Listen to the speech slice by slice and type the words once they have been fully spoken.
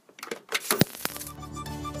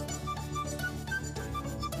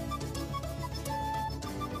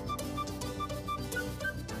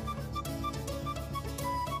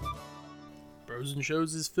Bros and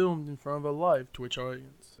Shows is filmed in front of a live Twitch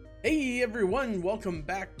audience. Hey everyone, welcome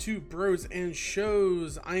back to Bros and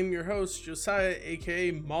Shows. I'm your host, Josiah,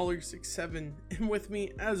 aka Mauler67, and with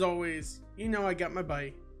me, as always, you know I got my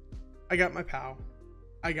buddy, I got my pal,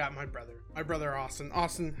 I got my brother Austin.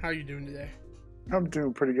 Austin, how you doing today? I'm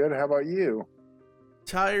doing pretty good. How about you?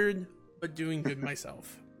 Tired, but doing good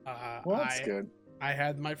myself. Well, that's good. I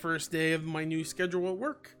had my first day of my new schedule at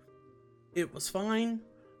work. It was fine.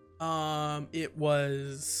 It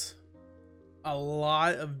was a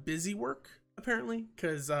lot of busy work, apparently,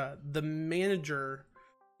 because the manager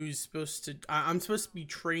who's supposed to, I'm supposed to be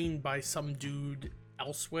trained by some dude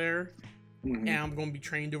elsewhere, and I'm going to be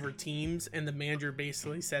trained over Teams, and the manager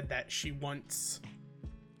basically said that she wants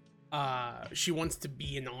to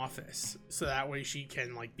be in office, so that way she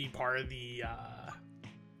can, like, be part of the,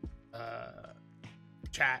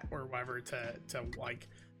 chat or whatever to like,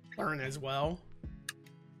 learn as well.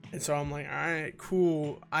 And so I'm like, all right,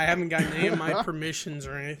 cool. I haven't gotten any of my permissions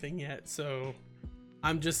or anything yet. So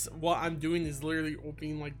what I'm doing is literally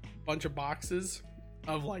opening like a bunch of boxes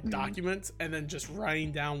of like documents and then just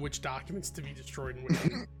writing down which documents to be destroyed and which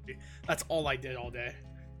ones to be. That's all I did all day.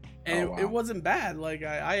 And it wasn't bad. Like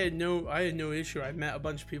I had no issue. I met a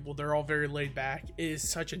bunch of people. They're all very laid back. It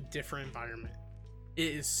is such a different environment.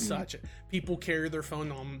 It is people carry their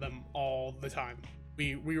phone on them all the time.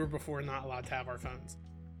 We were before not allowed to have our phones.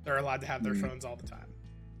 They're allowed to have their phones all the time.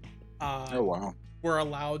 We're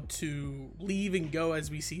allowed to leave and go as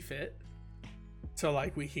we see fit. So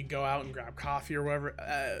like we could go out and grab coffee or whatever.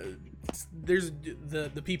 There's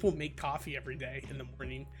the people make coffee every day in the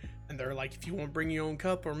morning, and they're like, if you want to bring your own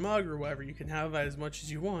cup or mug or whatever, you can have as much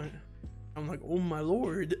as you want. I'm like, oh my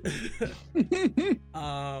lord.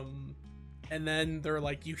 And then they're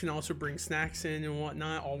like, you can also bring snacks in and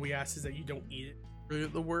whatnot. All we ask is that you don't eat it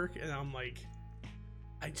at the work. And I'm like,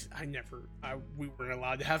 we weren't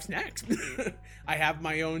allowed to have snacks. I have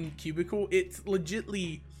my own cubicle. It's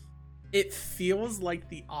legitly, it feels like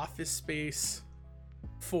the office space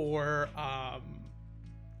for, how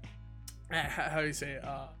do you say,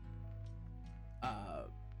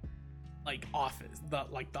 like office, the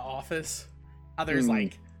office, how there's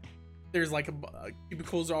like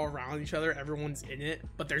cubicles all around each other, everyone's in it,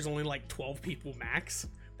 but there's only like 12 people max.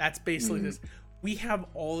 That's basically this. We have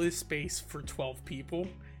all this space for 12 people,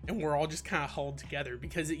 and we're all just kind of huddled together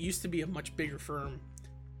because it used to be a much bigger firm,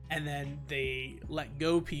 and then they let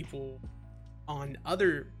go people on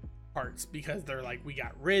other parts because they're like, we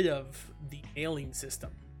got rid of the mailing system.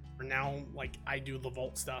 Or now, like, I do the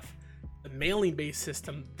Vault stuff. The mailing based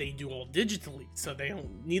system, they do all digitally, so they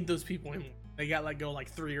don't need those people anymore. They got let go like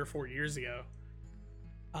 3 or 4 years ago.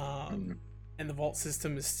 And the Vault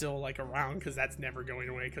system is still like around because that's never going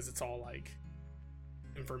away because it's all like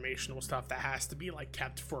informational stuff that has to be like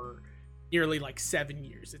kept for nearly like 7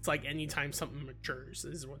 years. It's like anytime something matures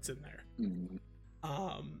is what's in there.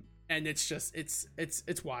 And it's just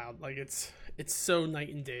it's wild. Like it's so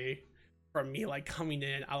night and day from me like coming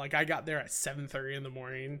in. I got there at 7:30 in the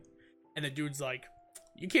morning, and the dude's like,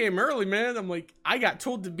 you came early, man. I'm like, I got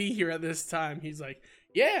told to be here at this time. He's like,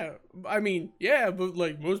 yeah, I mean, yeah, but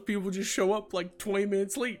like most people just show up like 20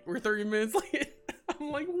 minutes late or 30 minutes late.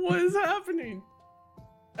 I'm like, what is happening?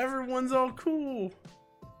 Everyone's all cool.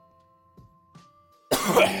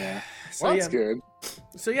 That's good.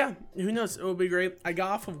 So yeah, who knows? It'll be great. I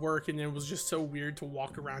got off of work and it was just so weird to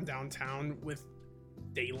walk around downtown with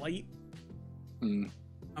daylight.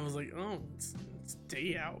 I was like, oh, it's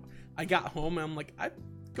day out. I got home and I'm like, I'm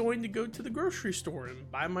going to go to the grocery store and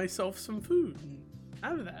buy myself some food and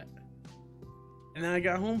have that. And then I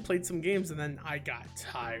got home, played some games, and then I got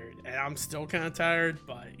tired. And I'm still kind of tired,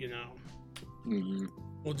 but you know,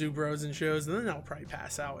 we'll do Bros and Shows, and then I'll probably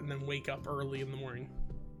pass out and then wake up early in the morning.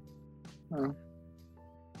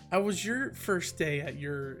 How was your first day at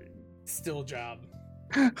your still job?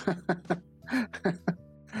 It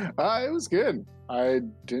was good. I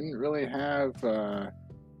didn't really have,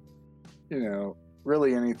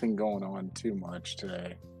 really anything going on too much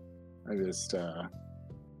today. I just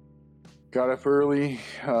got up early.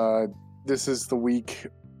 This is the week.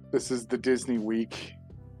 This is the Disney week.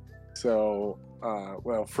 So,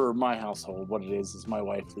 well, for my household, what it is my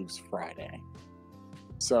wife leaves Friday.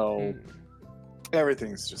 So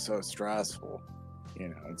everything's just so stressful. You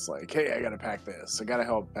know, it's like, hey, I got to pack this. I got to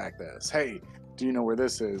help pack this. Hey, do you know where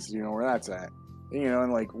this is? Do you know where that's at? You know,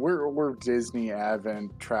 and like we're Disney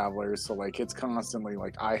Advent travelers, so like it's constantly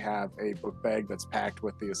like I have a book bag that's packed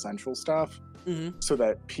with the essential stuff, so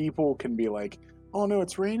that people can be like, oh no,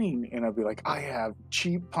 it's raining, and I'll be like, I have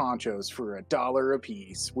cheap ponchos for $1 a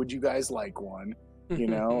piece. Would you guys like one? You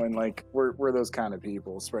know, and like we're those kind of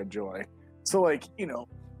people. Spread joy. So like, and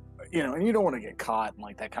you don't want to get caught in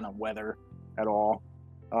like that kind of weather at all.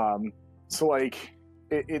 So like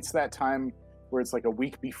it's that time where it's like a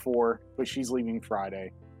week before, but she's leaving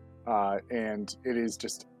Friday. And it is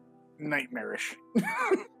just nightmarish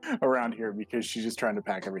around here because she's just trying to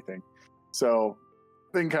pack everything. So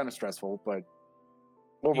been kind of stressful, but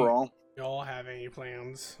overall. Y'all have any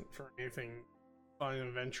plans for anything fun and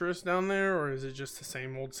adventurous down there, or is it just the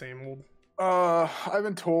same old, same old? I've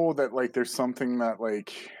been told that like there's something that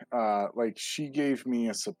like she gave me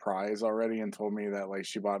a surprise already and told me that like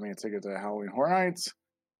she bought me a ticket to Halloween Horror Nights.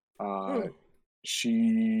 I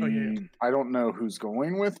don't know who's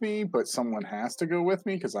going with me, but someone has to go with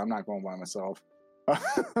me because I'm not going by myself.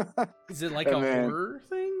 Is it like horror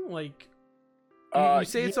thing? Like you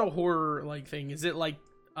say it's a horror like thing. Is it like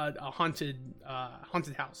a haunted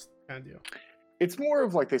house kind of deal? It's more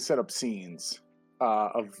of like they set up scenes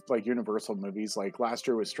of like Universal movies. Like last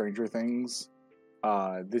year was Stranger Things.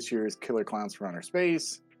 This year is Killer Clowns from Outer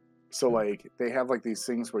Space. So like they have like these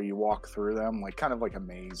things where you walk through them, like kind of like a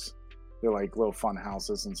maze. They're like little fun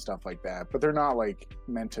houses and stuff like that, but they're not like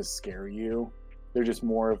meant to scare you. They're just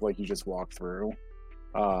more of like you just walk through.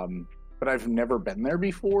 But I've never been there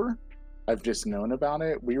before. I've just known about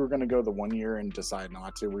it. We were going to go the 1 year and decide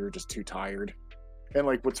not to. We were just too tired. And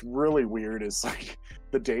like what's really weird is like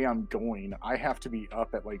the day I'm going, I have to be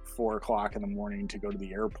up at like 4:00 in the morning to go to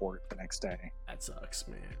the airport the next day. That sucks,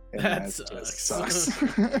 man. And that sucks.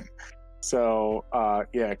 So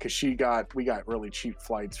yeah, because we got really cheap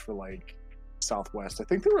flights for like Southwest. I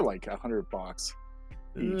think they were like $100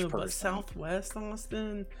 each person. But Southwest,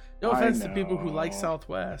 Austin. No offense to people who like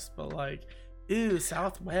Southwest, but like, ew,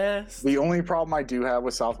 Southwest. The only problem I do have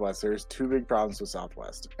with Southwest, there's two big problems with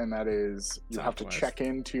Southwest, and that is you have to check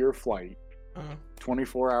into your flight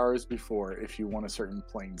 24 hours before if you want a certain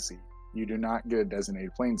plane seat. You do not get a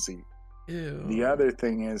designated plane seat. Ew. The other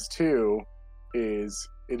thing is too, is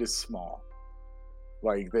it is small.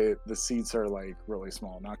 Like the seats are like really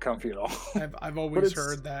small, not comfy at all. I've always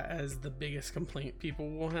heard that as the biggest complaint people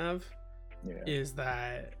will have is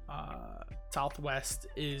that Southwest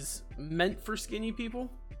is meant for skinny people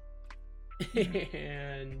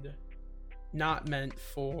and not meant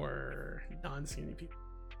for non-skinny people.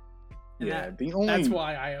 And that's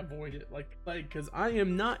why I avoid it, like because I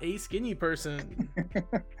am not a skinny person.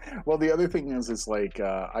 Well, the other thing is like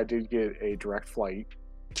I did get a direct flight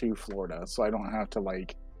to Florida, so I don't have to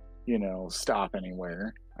like stop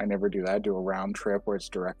anywhere. I never do that. I do a round trip where it's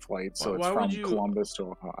direct flight, so it's from Columbus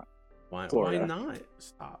to Florida. Why not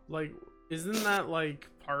stop? Like, isn't that like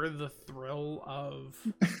part of the thrill of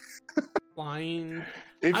flying?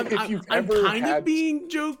 I'm kind of being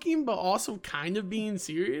joking, but also kind of being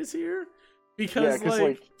serious here, because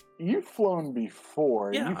like you've flown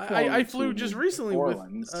before. Yeah, I flew just recently with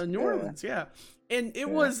New Orleans. Yeah. And it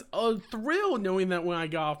was a thrill knowing that when I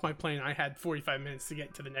got off my plane, I had 45 minutes to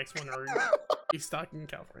get to the next one or be stuck in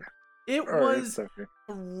California. It was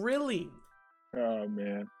thrilling. Oh,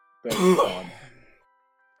 man. That's fun.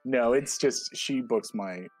 No, it's just she books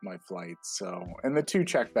my flights. So, and the 2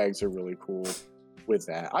 check bags are really cool with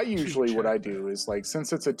that. I usually, what I do is like,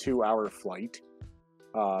 since it's a 2-hour flight,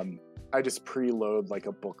 I just preload like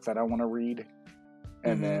a book that I want to read.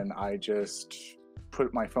 And then I just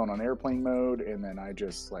put my phone on airplane mode, and then I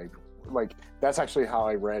just like that's actually how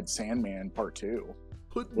I read Sandman Part 2.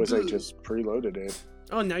 I just preloaded it.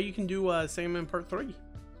 Oh, now you can do Sandman Part 3.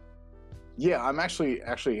 Yeah, I'm actually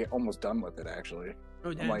almost done with it. Actually,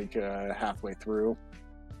 I'm like halfway through,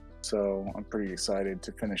 so I'm pretty excited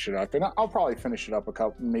to finish it up. And I'll probably finish it up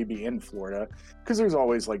maybe in Florida, because there's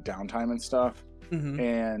always like downtime and stuff.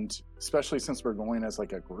 And especially since we're going as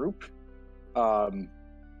like a group,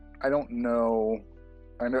 I don't know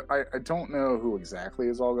who exactly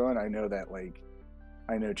is all going. I know that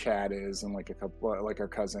I know Chad is, and like a couple like our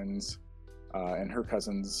cousins and her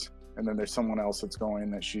cousins, and then there's someone else that's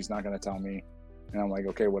going that she's not going to tell me, and I'm like,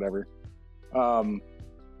 okay, whatever.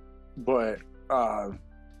 But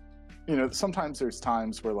sometimes there's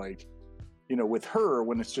times where with her,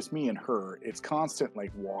 when it's just me and her, it's constant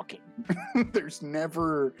like walking. There's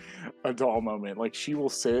never a dull moment. Like she will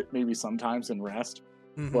sit maybe sometimes and rest.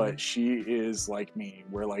 But she is like me,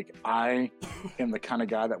 where like I am the kind of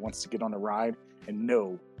guy that wants to get on a ride and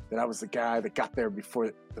know that I was the guy that got there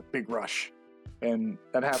before the big rush. And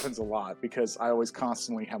that happens a lot because I always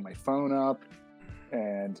constantly have my phone up,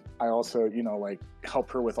 and I also,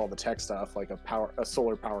 help her with all the tech stuff, like a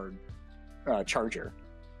solar powered charger.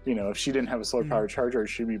 If she didn't have a solar powered charger,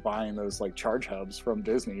 she'd be buying those like charge hubs from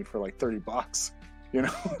Disney for like $30,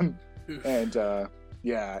 and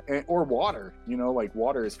Yeah, or water. You know, like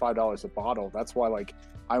water is $5 a bottle. That's why, like,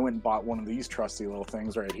 I went and bought one of these trusty little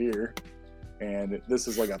things right here, and this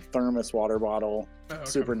is like a thermos water bottle,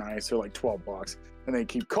 super nice. They're like $12, and they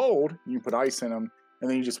keep cold. You can put ice in them, and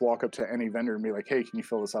then you just walk up to any vendor and be like, "Hey, can you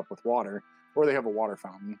fill this up with water?" Or they have a water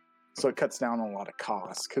fountain, so it cuts down on a lot of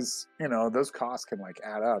costs because those costs can like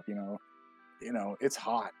add up. It's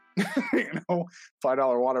hot.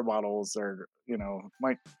 $5 water bottles are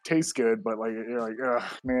might taste good, but like you're like, ugh,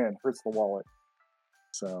 man, hurts the wallet.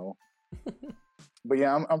 So, but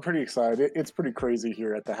yeah, I'm pretty excited. It's pretty crazy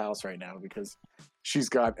here at the house right now because she's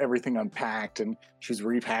got everything unpacked and she's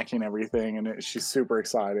repacking everything, and she's super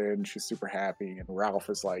excited and she's super happy. And Ralph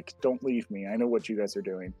is like, "Don't leave me. I know what you guys are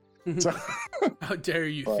doing." So, how dare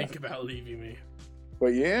you think about leaving me?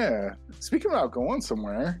 But yeah, speaking about going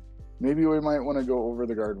somewhere, maybe we might want to go over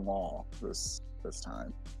the garden wall this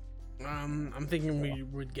time. I'm thinking we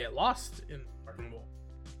would get lost in the garden wall.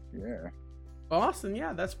 Yeah. Austin,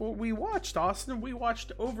 yeah, that's what we watched. Austin, we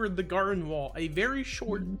watched Over the Garden Wall, a very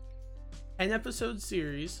short 10-episode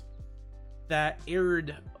series that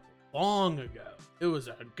aired long ago. It was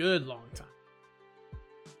a good long time.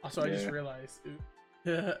 Also, I just realized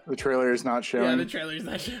the trailer is not showing. Yeah, the trailer is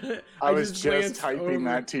not showing. I was just typing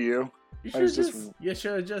that to you. You should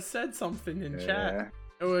have just said something in chat.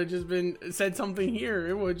 It would have just been said something here.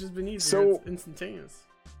 It would have just been easier. So, it's instantaneous.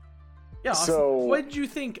 Yeah. So, what did you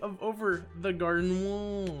think of Over the Garden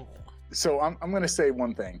Wall? So I'm gonna say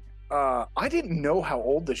one thing. I didn't know how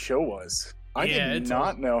old the show was. I did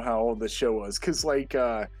not know how old the show was because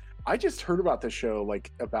I just heard about the show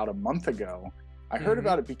like about a month ago. I heard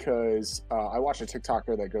about it because I watched a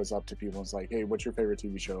TikToker that goes up to people and is like, "Hey, what's your favorite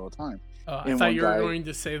TV show of all time?" I thought you were going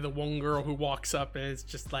to say the one girl who walks up and it's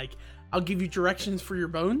just like, "I'll give you directions for your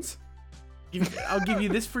bones. I'll give you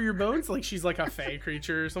this for your bones." Like she's like a fae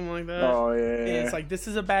creature or something like that. Oh yeah. And it's like, this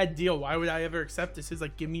is a bad deal. Why would I ever accept this? It's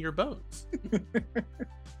like, give me your bones.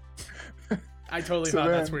 I totally thought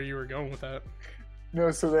that's where you were going with that.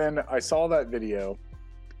 No, so then I saw that video,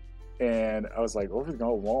 and I was like, Over the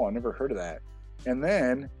Garden Wall. I never heard of that. And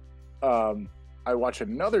then I watch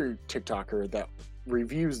another TikToker that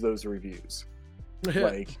reviews those reviews.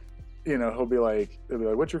 Like, he'll be like,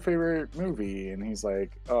 "What's your favorite movie?" And he's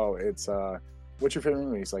like, "Oh, it's what's your favorite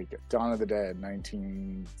movie?" He's like, "Dawn of the Dead,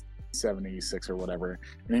 1976 or whatever."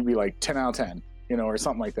 And he'd be like, 10 out of 10, or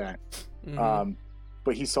something like that.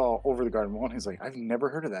 But he saw Over the Garden Wall, and he's like, "I've never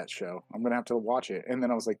heard of that show. I'm gonna have to watch it." And then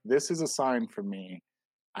I was like, "This is a sign for me.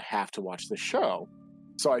 I have to watch the show."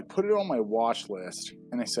 So I put it on my watch list,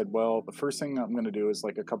 and I said, well, the first thing I'm going to do is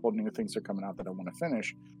like a couple of new things are coming out that I want to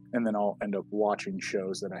finish, and then I'll end up watching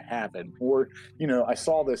shows that I haven't. Or, I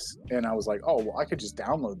saw this, and I was like, oh, well, I could just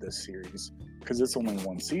download this series because it's only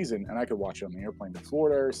one season, and I could watch it on the airplane to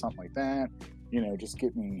Florida or something like that. Just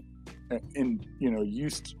get me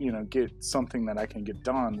get something that I can get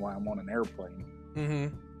done while I'm on an airplane.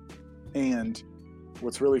 And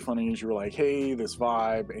what's really funny is you were like, hey, this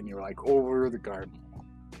vibe, and you're like, Over the Garden.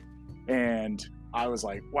 And I was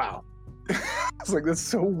like, wow. I was like, that's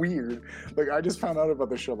so weird. Like, I just found out about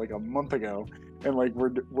the show like a month ago, and like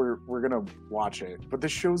we're gonna watch it. But the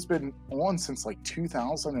show's been on since like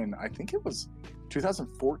 2000, and I think it was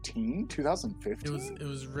 2014, 2015. It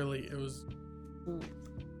was really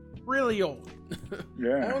old.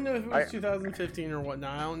 Yeah. I don't know if it was 2015 or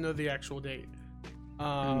whatnot. I don't know the actual date.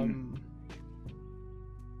 Wow,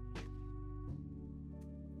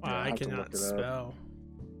 I cannot spell.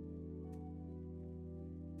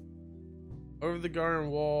 Over the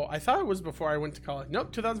Garden Wall. I thought it was before I went to college.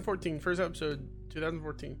 Nope, 2014. First episode,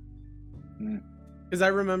 2014. Because I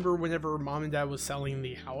remember whenever Mom and Dad was selling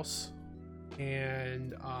the house,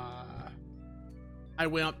 and I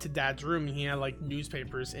went up to Dad's room, and he had like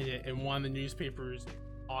newspapers in it, and one of the newspapers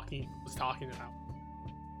was talking about.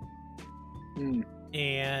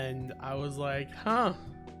 And I was like, huh,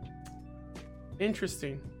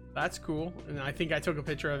 interesting. That's cool. And I think I took a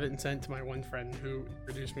picture of it and sent it to my one friend who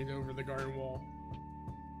introduced me to Over the Garden Wall.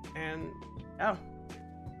 And yeah,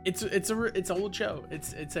 it's an old show.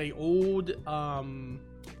 It's a old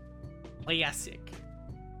classic.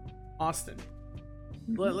 Austin,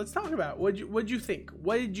 let's talk about what'd you think?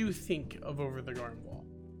 What did you think of Over the Garden Wall?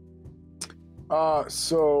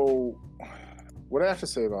 So what I have to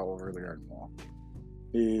say about Over the Garden Wall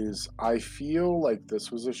is I feel like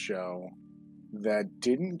this was a show that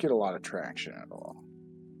didn't get a lot of traction at all.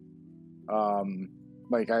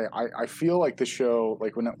 Like I feel like the show,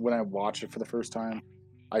 like when I watched it for the first time,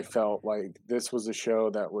 I felt like this was a show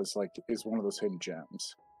that was like is one of those hidden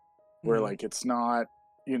gems where like it's not,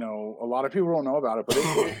 a lot of people don't know about it, but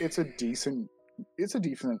it's a decent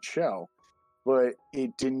show. but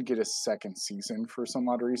it didn't get a second season for some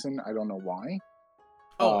odd reason. I don't know why.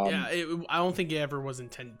 Oh yeah, I don't think it ever was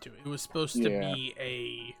intended to. It was supposed to Yeah. be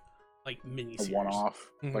a like mini A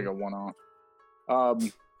one-off, Mhm. like a one-off.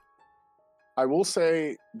 I will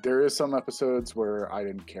say there is some episodes where I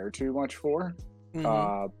didn't care too much for,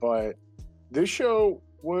 but this show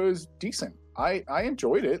was decent. I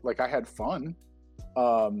enjoyed it. Like, I had fun.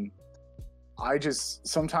 I just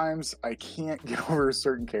sometimes I can't get over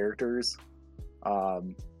certain characters,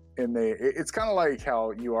 and it's kind of like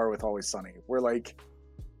how you are with Always Sunny, where like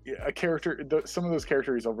a character, some of those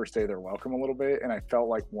characters overstay their welcome a little bit, and I felt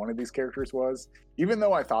like one of these characters was, even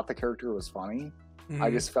though I thought the character was funny, I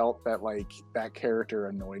just felt that like that character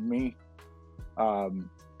annoyed me, and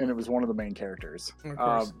it was one of the main characters. Of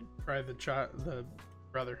course, probably the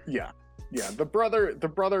brother. Yeah, the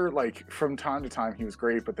brother, like from time to time he was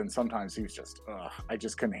great, but then sometimes he was just, I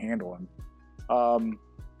just couldn't handle him.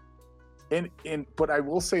 But I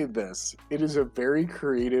will say this: it is a very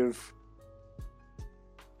creative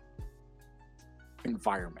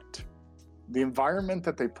environment. The environment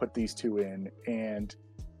that they put these two in, and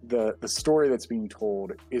the story that's being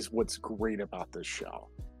told is what's great about this show.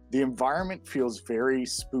 The environment feels very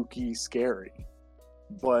spooky, scary,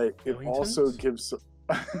 but it also gives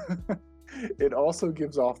it also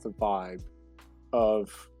gives off the vibe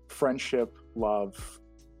of friendship, love,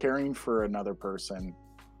 caring for another person,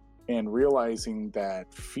 and realizing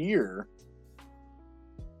that fear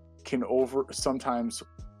can sometimes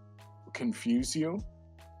confuse you,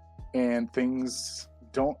 and things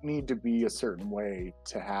don't need to be a certain way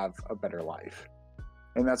to have a better life.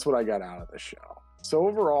 And that's what I got out of the show. So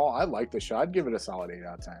overall, I like the show. I'd give it a solid 8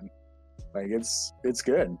 out of 10. Like, it's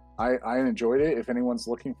good. I enjoyed it. If anyone's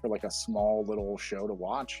looking for like a small little show to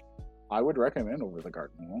watch, I would recommend Over the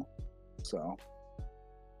Garden Wall. So,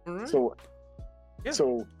 right.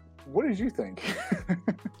 So what did you think?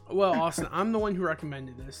 Well, Austin, I'm the one who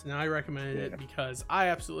recommended this, and I recommended it because I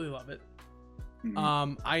absolutely love it.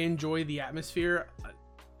 I enjoy the atmosphere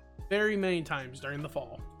very many times during the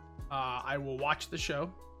fall. I will watch the show,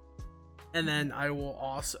 and then I will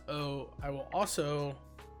also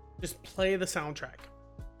just play the soundtrack,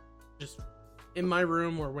 just in my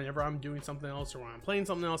room, or whenever I'm doing something else, or when I'm playing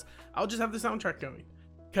something else, I'll just have the soundtrack going,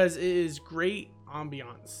 because it is great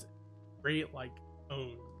ambiance, great like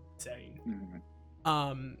tone setting.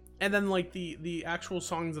 And then like the actual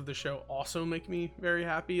songs of the show also make me very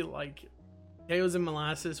happy. Like, Potatoes and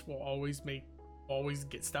Molasses will always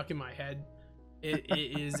get stuck in my head. It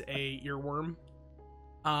is a earworm.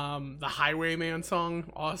 The Highwayman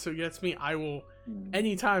song also gets me. I will,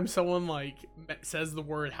 anytime someone like says the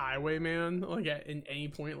word Highwayman, like at any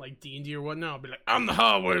point, like D&D or whatnot, I'll be like, I'm the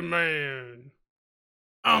Highwayman.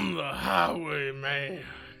 I'm the Highwayman.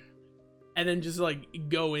 And then just like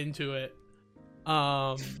go into it.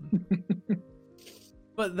 But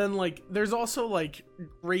then like there's also like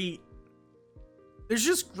there's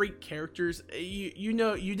just great characters. You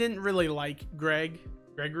know, you didn't really like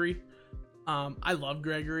Gregory. I love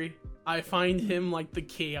Gregory. I find him like the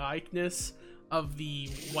chaoticness of the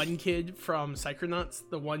one kid from Psychonauts,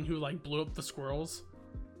 the one who like blew up the squirrels.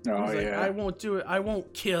 Oh, like, yeah. I won't do it. I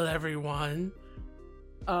won't kill everyone.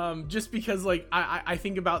 Just because like I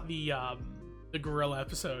think about the gorilla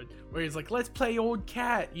episode where he's like, let's play old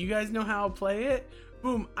cat. You guys know how to play it?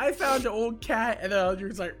 Boom, I found an old cat, and then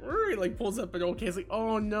Andrew's like pulls up an old cat. He's like,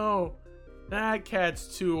 oh no, that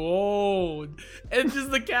cat's too old. And just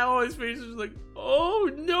the cat on his face is like, oh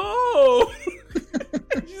no.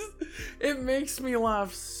 It makes me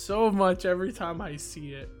laugh so much every time I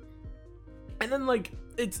see it. And then like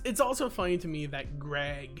it's also funny to me that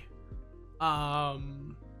Gregory,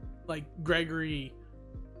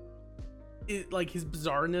 like his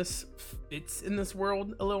bizarreness fits in this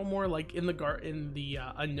world a little more, like in the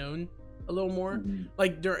unknown a little more.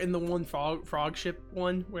 Like they're in the one frog ship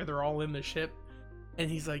one where they're all in the ship,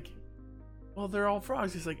 and he's like, well, they're all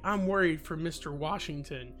frogs. He's like, I'm worried for Mr.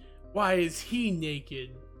 Washington. Why is he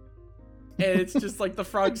naked? And it's just like the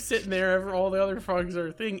frog's sitting there after all the other frogs are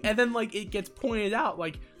a thing, and then like it gets pointed out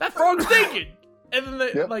like that frog's naked, and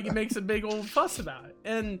then like it makes a big old fuss about it.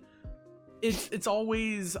 And it's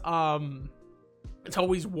always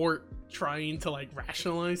Wart trying to like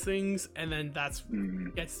rationalize things, and then that's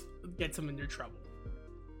gets him into trouble.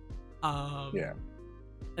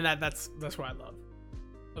 And that's what I love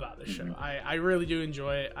about this show. I really do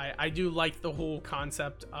enjoy it. I do like the whole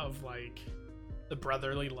concept of like the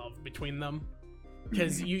brotherly love between them,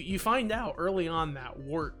 because you find out early on that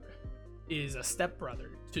Wart is a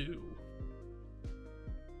stepbrother too,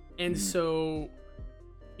 and so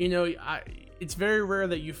You know, it's very rare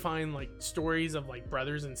that you find like stories of like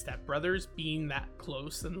brothers and stepbrothers being that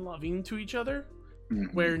close and loving to each other.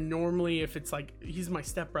 Mhm. Where normally, if it's like he's my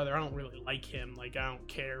stepbrother, I don't really like him. Like I don't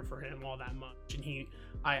care for him all that much, and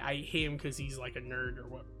I hate him because he's like a nerd or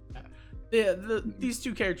what. These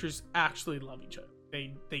two characters actually love each other.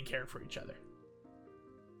 They care for each other.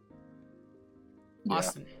 Yeah.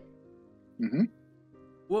 Austin, Mm-hmm.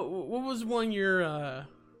 what was one your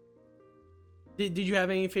did you have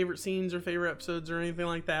any favorite scenes or favorite episodes or anything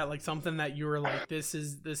like that? Like something that you were like, this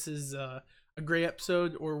is a great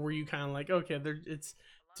episode, or were you kind of like, okay, it's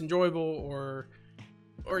enjoyable,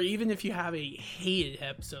 or even if you have a hated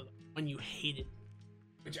episode, when you hate it,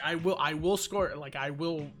 which I will score, like I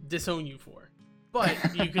will disown you for, but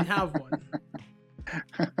you can have one.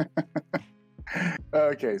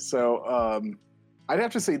 Okay, so I'd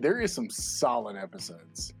have to say there is some solid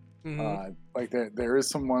episodes. Mhm. Like there is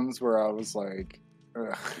some ones where I was like,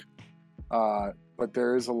 ugh. But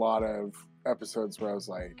there is a lot of episodes where I was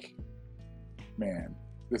like, man,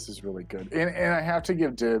 this is really good. And I have to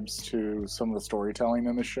give dibs to some of the storytelling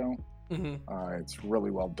in the show. Mhm. It's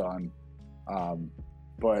really well done.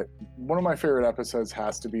 But one of my favorite episodes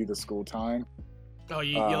has to be the school time. Oh,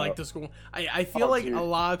 you like the school? I feel like dude. a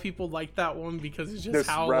lot of people like that one because it's just There's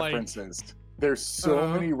how references. There's so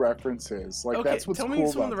many references. Like okay, that's what's tell cool me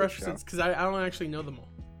some of about the this show. references because I don't actually know them all.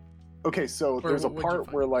 Okay, so Or there's a what'd you part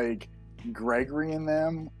find? where like Gregory and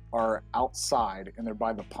them are outside and they're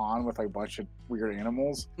by the pond with like, a bunch of weird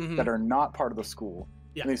animals Mhm. that are not part of the school.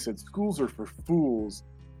 Yeah. And they said schools are for fools.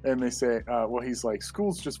 And they say, well, he's like,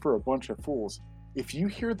 school's just for a bunch of fools. If you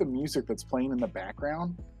hear the music that's playing in the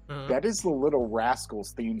background, Uh-huh. that is the Little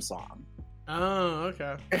Rascals theme song. Oh,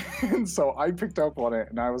 okay. And so I picked up on it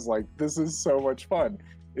and I was like, this is so much fun.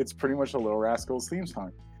 It's pretty much a Little Rascals theme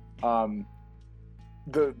song.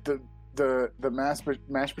 The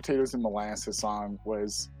mashed potatoes and molasses song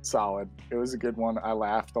was solid. It was a good one. I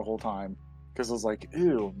laughed the whole time because I was like,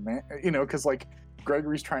 ew, man. You know, because like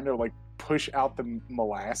Gregory's trying to like push out the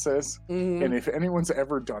molasses. Mhm. And if anyone's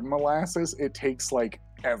ever done molasses, it takes like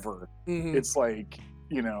ever. Mhm. It's like,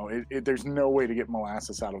 you know, there's no way to get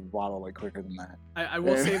molasses out of a bottle like quicker than that. I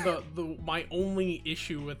will say my only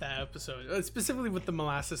issue with that episode, specifically with the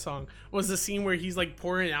molasses song, was the scene where he's like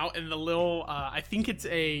pouring it out and the little I think it's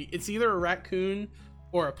either a raccoon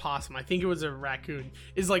or a possum. I think it was a raccoon,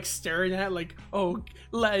 is like staring at it like, oh,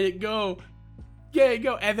 let it go. Yeah,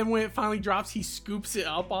 go. And then when it finally drops, he scoops it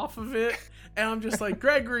up off of it. And I'm just like,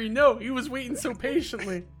 Gregory, no, he was waiting so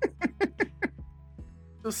patiently.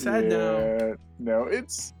 So sad now. No,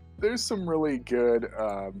 there's some really good.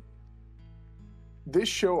 This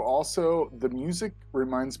show also, the music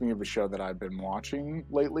reminds me of a show that I've been watching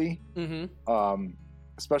lately. Mm-hmm.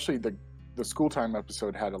 Especially the school time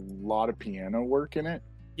episode had a lot of piano work in it.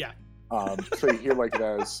 Yeah. So you hear like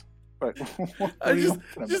those. But just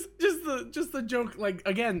the joke, like,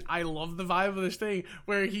 again, I love the vibe of this thing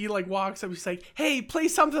where he like walks up, he's like, hey, play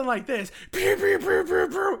something like this.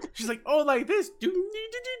 She's like, oh, like this.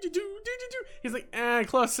 He's like,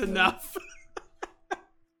 close enough.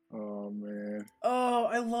 Oh man. Oh,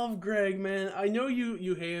 I love Greg, man. I know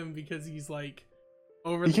you hate him because he's like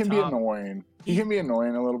over he the can top. be annoying. He can be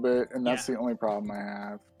annoying a little bit, and that's Yeah. the only problem I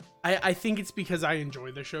have. I think it's because I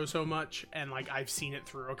enjoy the show so much, and like I've seen it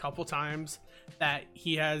through a couple times, that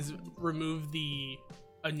he has removed the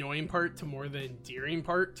annoying part to more the endearing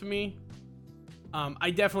part to me.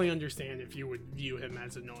 I definitely understand if you would view him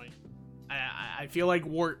as annoying. I feel like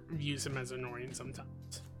Wart views him as annoying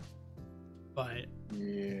sometimes. But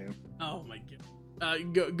Yeah. oh my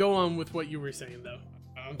god, go on with what you were saying though.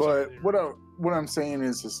 But what I'm saying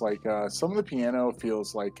is just like some of the piano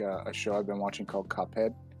feels like a show I've been watching called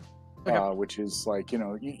Cuphead. Okay. Which is like, you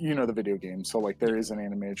know the video game, so like there is an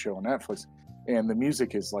animated show on Netflix, and the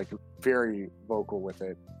music is like very vocal with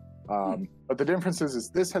it. But the difference is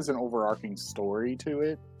this has an overarching story to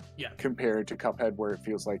it, Yeah. compared to Cuphead, where it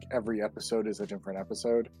feels like every episode is a different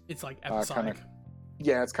episode. It's like episodic.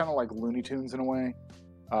 Yeah, it's kind of like Looney Tunes in a way,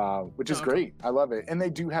 which is Okay. great. I love it, and they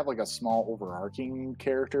do have like a small overarching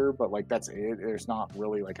character, but like that's it. There's not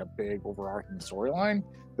really like a big overarching storyline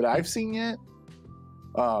that I've seen yet.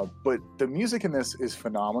 But the music in this is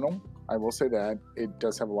phenomenal. I will say that it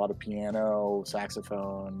does have a lot of piano,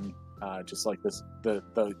 saxophone, just like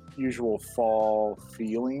the usual fall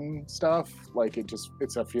feeling stuff. Like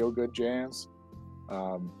it's a feel good jazz,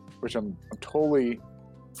 which I'm totally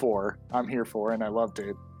for. I'm here for, and I loved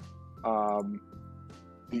it.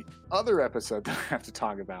 The other episode that I have to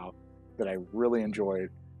talk about that I really enjoyed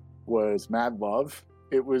was Mad Love.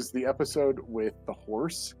 It was the episode with the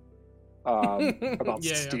horse. About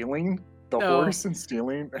Yeah. stealing. The No, horse and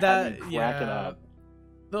stealing had me cracking up.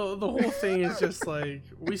 The whole thing is just like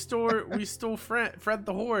we stole Fred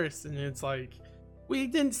the horse, and it's like we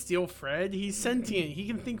didn't steal Fred. He's sentient. He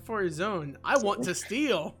can think for his own. I want to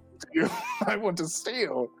steal. I want to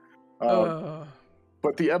steal.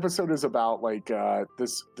 But the episode is about like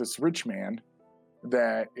this rich man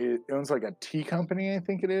that it owns like a tea company, I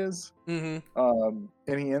think it is. Mm-hmm.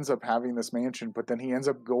 And he ends up having this mansion, but then he ends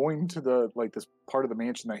up going to the like this part of the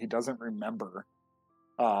mansion that he doesn't remember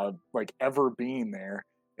like ever being there.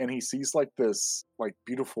 And he sees like this like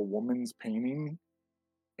beautiful woman's painting,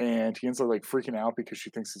 and he ends up like freaking out because she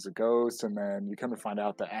thinks he's a ghost. And then you come to find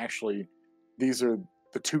out that actually these are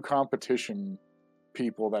the two competition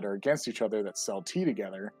people that are against each other that sell tea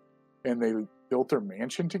together, and they built their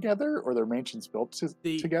mansion together, or their mansions built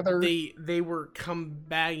together. They were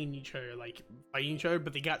combating each other, like fighting each other,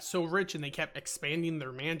 but they got so rich and they kept expanding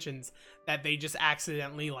their mansions that they just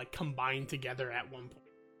accidentally like combined together at one point,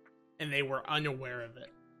 and they were unaware of it.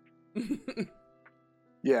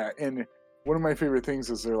 Yeah, and one of my favorite things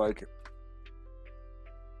is they're like,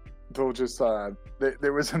 they'll just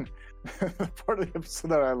there was an the part of the episode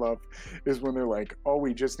that I love is when they're like, oh,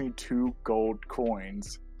 we just need 2 gold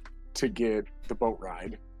coins to get the boat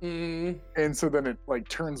ride. And so then it like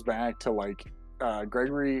turns back to like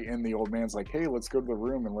Gregory and the old man's like, hey, let's go to the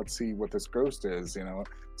room and let's see what this ghost is, you know.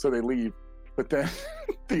 So they leave, but then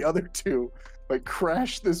the other 2 like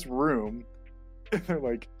crash this room, and they're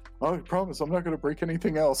like, oh, I promise I'm not going to break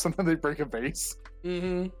anything else. And then they break a vase.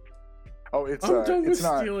 Oh, it's not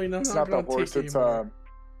the horse. It's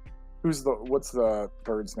what's the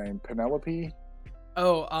bird's name? Penelope?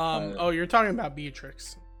 You're talking about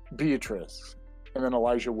Beatrix. Beatrice. And then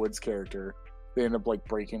Elijah Wood's character. They end up like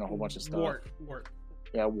breaking a whole bunch of stuff. Wart.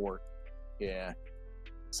 Yeah, Wart. Yeah.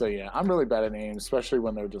 So yeah, I'm really bad at names, especially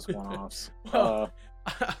when they're just one-offs. Well,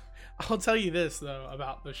 I'll tell you this though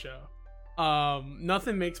about the show.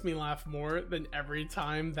 Nothing makes me laugh more than every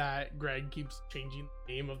time that Greg keeps changing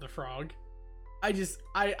the name of the frog. I just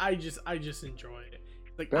enjoy it.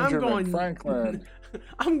 Like Benjamin Franklin.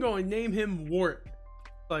 I'm going name him Wart.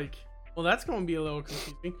 Like, well, that's going to be a little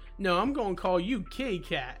confusing. No, I'm going to call you Kitty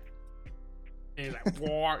Cat. And he's like,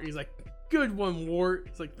 Wart. He's like, good one, Wart.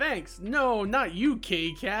 He's like, thanks. No, not you,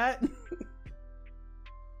 Kitty Cat.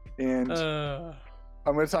 And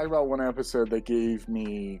I'm going to talk about one episode that gave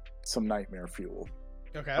me some nightmare fuel.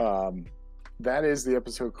 Okay. That is the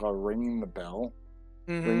episode called Ringing the Bell.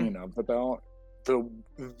 Ringing of the Bell. The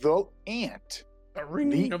ant. The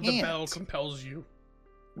ringing of the bell compels you.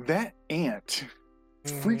 That ant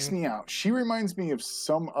freaks me out. She reminds me of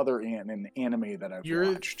some other ant in an anime that I've watched.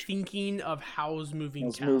 You're thinking of Howl's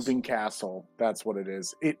Moving Castle. Moving Castle. That's what it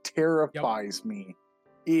is. It terrifies me.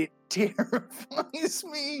 It terrifies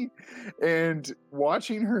me. And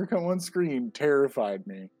watching her come on screen terrified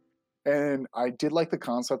me. And I did like the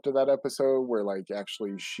concept of that episode where like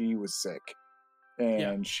actually she was sick.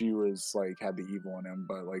 And she was like had the evil in him,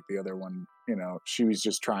 but like the other one, you know, she was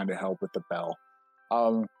just trying to help with the bell.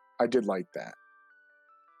 I did like that,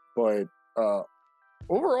 but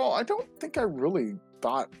overall, I don't think I really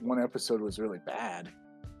thought one episode was really bad.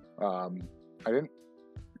 I didn't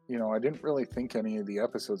really think any of the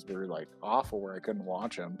episodes were like awful where I couldn't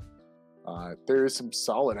watch them. There's some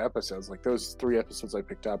solid episodes, like those 3 episodes I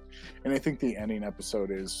picked up, and I think the ending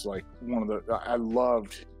episode is like one of the. I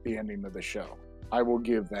loved the ending of the show. I will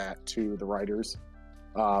give that to the writers,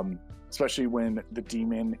 especially when the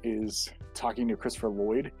demon is talking to Christopher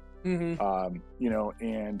Lloyd, you know,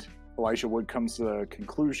 and Elijah Wood comes to the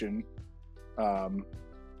conclusion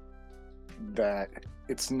that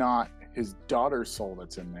it's not his daughter's soul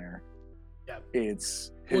that's in there. Yeah.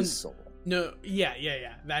 It's his soul. No,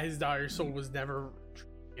 yeah. That his daughter's soul was never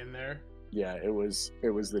in there. Yeah, it was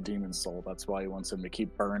the demon's soul. That's why he wants him to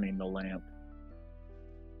keep burning the lamp.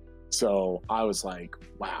 So I was like,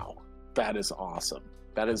 wow, that is awesome.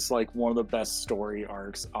 That is like one of the best story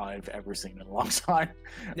arcs I've ever seen in a long time.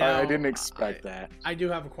 Now, I didn't expect that. I do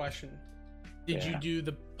have a question. Did you do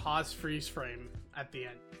the pause freeze frame at the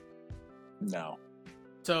end? No.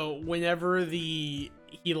 So whenever he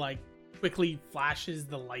like quickly flashes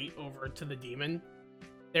the light over to the demon,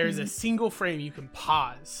 there's a single frame you can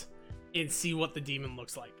pause and see what the demon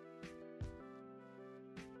looks like.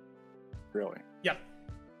 Really? Yep.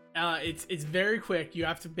 It's very quick. You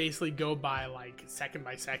have to basically go by like second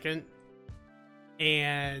by second,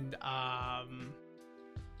 and oh,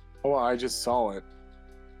 I just saw it.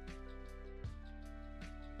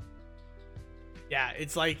 Yeah,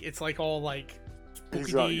 it's like all like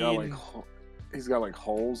he's got like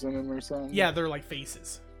holes in him or something. Yeah, they're like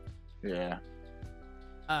faces. Yeah.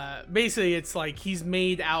 basically it's like he's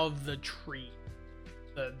made out of the tree,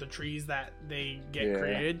 the trees that they get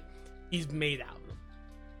created. He's made out of them,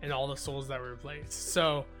 and all the souls that were replaced.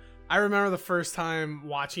 So I remember the first time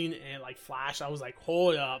watching it like flash, I was like,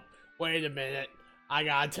 hold up, wait a minute, I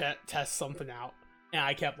gotta test something out. And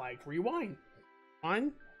I kept like, rewind.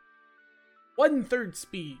 1/3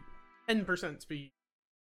 speed, 10% speed.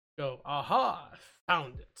 Go, aha,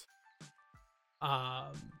 found it.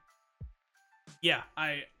 Yeah,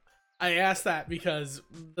 I asked that because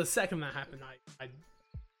the second that happened, I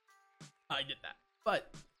did that.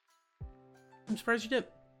 But I'm surprised you did.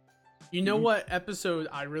 You know what episode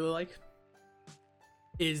I really like?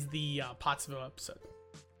 Is the Pottsville episode.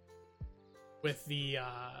 With the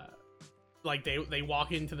like they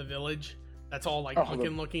walk into the village. That's all like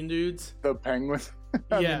looking dudes. The penguins.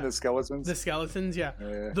 Yeah. The skeletons. The skeletons, yeah.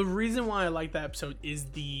 The reason why I like that episode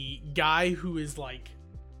is the guy who is like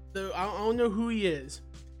I don't know who he is,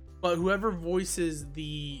 but whoever voices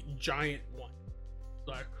the giant one.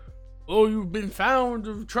 Like, oh, you've been found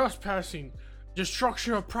of trespassing,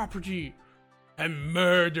 destruction of property, and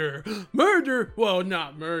murder. Murder? Well,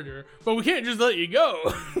 not murder, but we can't just let you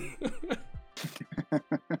go.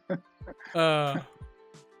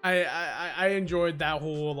 I enjoyed that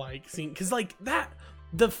whole like scene because like that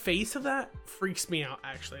the face of that freaks me out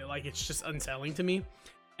actually. Like it's just unsettling to me.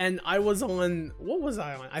 And I was on, what was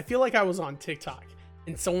I on? I feel like I was on TikTok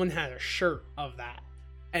and someone had a shirt of that.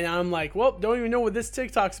 And I'm like, well, don't even know what this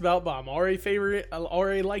TikTok's about, but I'm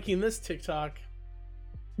already liking this TikTok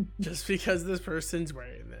just because this person's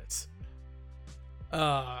wearing this.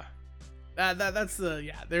 That's the,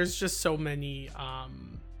 yeah, there's just so many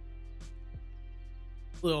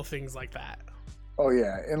little things like that. Oh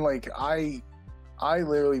yeah, and like I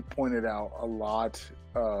literally pointed out a lot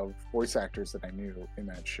of voice actors that I knew in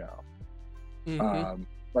that show.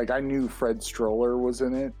 Like I knew Fred Stroller was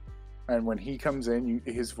in it, and when he comes in,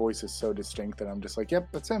 his voice is so distinct that I'm just like, yep,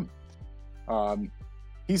 that's him.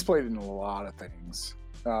 He's played in a lot of things.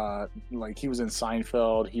 Like he was in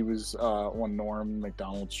Seinfeld, he was on Norm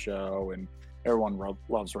Macdonald's show, and Everyone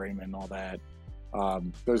Loves Raymond and all that.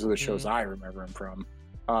 Those are the shows I remember him from.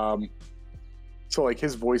 So like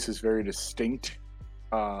his voice is very distinct.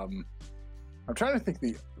 I'm trying to think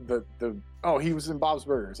the oh, he was in Bob's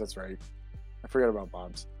Burgers, that's right. I forgot about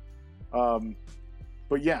Bob's.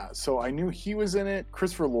 But yeah, so I knew he was in it.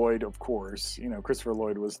 Christopher Lloyd, of course. You know, Christopher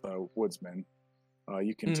Lloyd was the woodsman.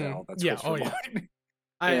 You can tell that's Christopher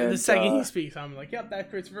Lloyd. The second he speaks, I'm like, yep, that's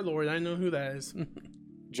Christopher Lloyd. I know who that is.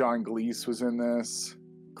 John Cleese was in this.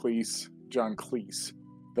 John Cleese,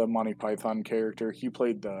 the Monty Python character. He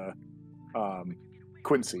played the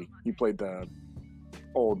Quincy. He played the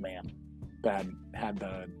old man that had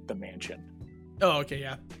the mansion. Oh, okay,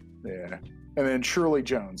 yeah. Yeah. And then Shirley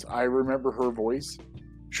Jones. I remember her voice.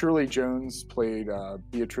 Shirley Jones played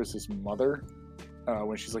Beatrice's mother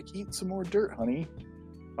when she's like, eat some more dirt, honey.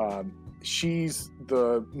 She's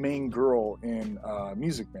the main girl in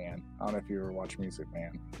Music Man. I don't know if you ever watched Music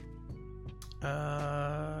Man.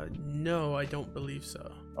 No, I don't believe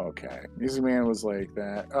so. Okay. Music Man was like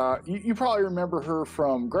that. You probably remember her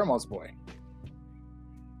from Grandma's Boy.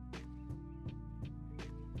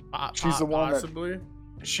 She's the one possibly.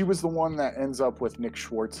 She was the one that ends up with Nick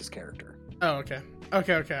Schwartz's character. Oh, okay.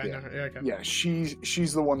 Okay. Yeah. I know. Yeah, okay. Yeah,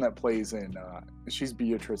 she's the one that plays in. She's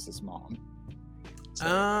Beatrice's mom. So,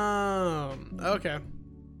 okay.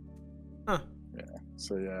 Huh. Yeah.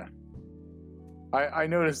 So yeah. I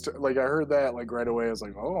noticed, like, I heard that like right away. I was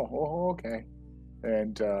like, oh, okay.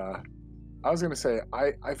 And I was gonna say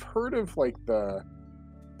I've heard of like the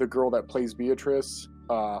girl that plays Beatrice.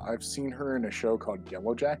 I've seen her in a show called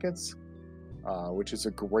Yellow Jackets, which is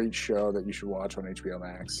a great show that you should watch on HBO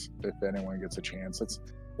Max if anyone gets a chance. It's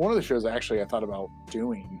one of the shows actually I thought about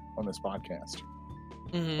doing on this podcast.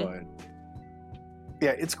 But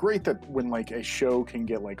yeah, it's great that when like a show can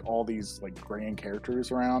get like all these like grand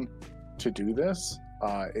characters around to do this,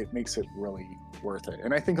 it makes it really worth it.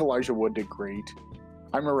 And I think Elijah Wood did great.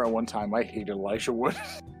 I remember at one time I hated Elijah Wood.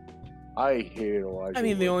 I hated Elijah I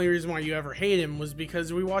mean, Wood. the only reason why you ever hate him was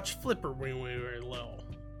because we watched Flipper when we were little.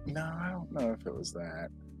 No, I don't know if it was that.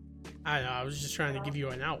 I know, I was just trying to give you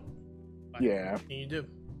an out. But Yeah. and you do.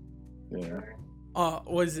 Yeah.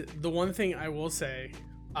 Was it, the one thing I will say,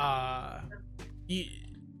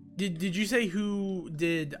 did you say who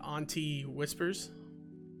did Auntie Whispers?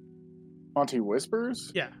 Auntie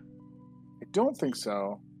Whispers? Yeah. I don't think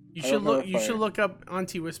so. You should look. You should look up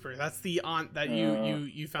Auntie Whisper. That's the aunt that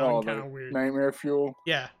you found kind of weird. Nightmare Fuel.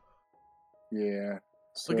 Yeah. Yeah.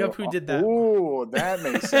 So, Look up who did that. Oh, that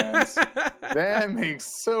makes sense. That makes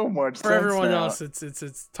so much sense. For everyone now. else, it's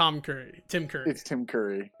Tim Curry. It's Tim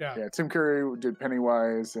Curry. Yeah. Tim Curry did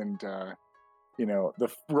Pennywise, and the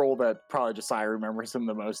role that probably just I remembers him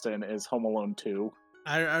the most in is Home Alone 2.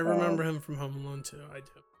 I remember him from Home Alone 2. I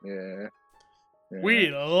do. Yeah. We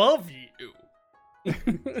love you.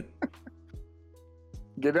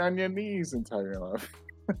 Get on your knees and tell your love.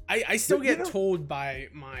 I still get told by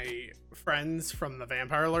my friends from the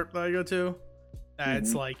Vampire Alert that I go to that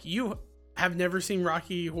it's like, you have never seen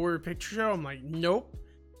Rocky Horror Picture Show? I'm like, nope.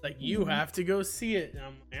 Like, you have to go see it. And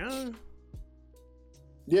I'm like,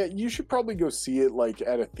 Yeah, you should probably go see it like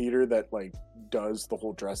at a theater that like does the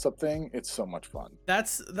whole dress up thing. It's so much fun.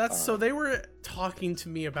 That's so they were talking to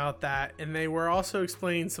me about that, and they were also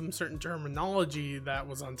explaining some certain terminology that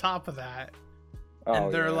was on top of that.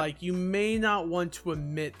 And they're like, you may not want to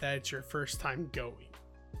admit that it's your first time going.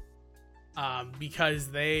 Because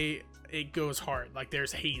it goes hard. Like,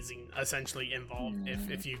 there's hazing essentially involved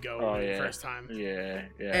if you go the first time. Yeah.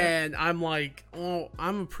 And I'm like, well,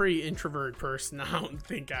 I'm a pretty introverted person. I don't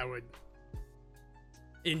think I would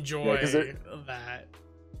enjoy that.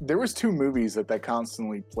 There was 2 movies that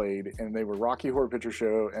constantly played, and they were Rocky Horror Picture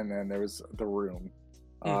Show, and then there was The Room.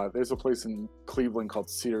 There's a place in Cleveland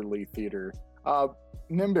called Cedar Lee Theater.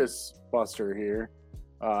 Nimbus Buster here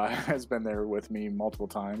has been there with me multiple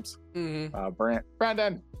times.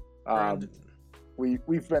 Brandon.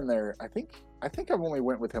 We've been there. I think I've only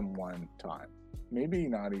went with him one time, maybe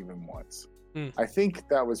not even once. I think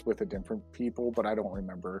that was with a different people, but I don't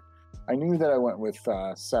remember. I knew that I went with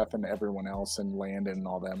Seth and everyone else and Landon and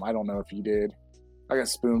all them. I don't know if you did. I got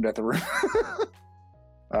spooned at the room.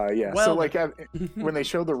 So like when they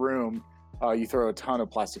show The Room, you throw a ton of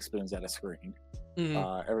plastic spoons at a screen.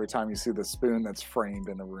 Every time you see the spoon that's framed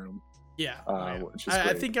in a room. Which is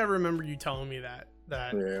I think I remember you telling me that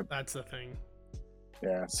that's the thing.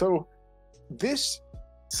 Yeah. So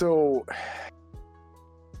the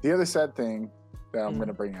other sad thing that I'm going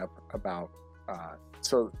to bring up about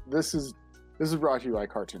so this is brought to you by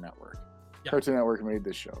Cartoon Network. Cartoon Network made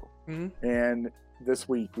this show, and this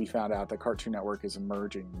week we found out that Cartoon Network is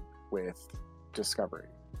merging with Discovery.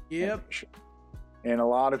 And a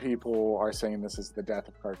lot of people are saying this is the death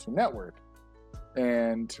of Cartoon Network,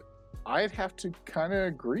 and I'd have to kind of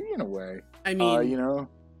agree in a way. I mean,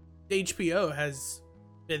 HBO has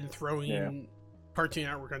been throwing Cartoon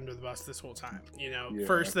Network under the bus this whole time.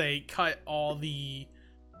 First they cut all the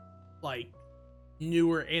like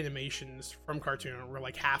newer animations from Cartoon Network,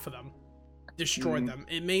 like half of them, destroyed them.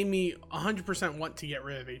 It made me 100% want to get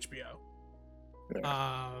rid of HBO.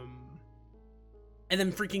 And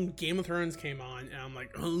then freaking Game of Thrones came on, and I'm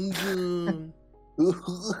like, so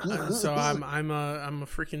I'm a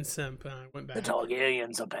freaking simp, and I went back. The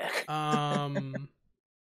Targaryens are back.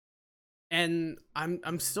 And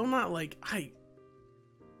I'm still not like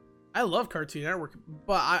I love Cartoon Network,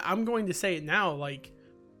 but I'm going to say it now. Like,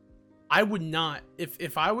 I would not,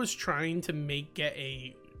 if I was trying to get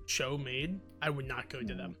a show made, I would not go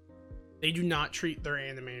to them. They do not treat their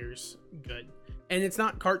animators good. And it's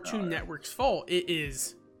not Cartoon Network's fault. It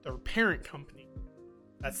is their parent company.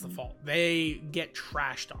 That's the fault. They get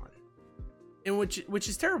trashed on. And which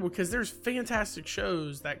is terrible, because there's fantastic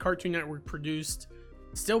shows that Cartoon Network produced,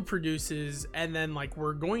 still produces, and then like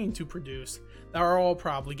we're going to produce that are all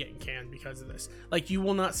probably getting canned because of this. Like, you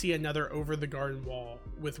will not see another Over the Garden Wall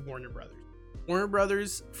with Warner Brothers. Warner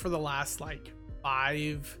Brothers for the last like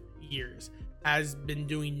 5 years has been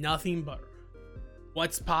doing nothing but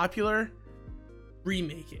what's popular,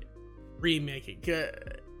 remake it.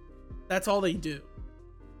 That's all they do.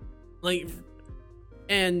 Like,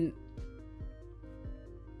 and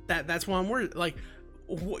that's why I'm worried. Like,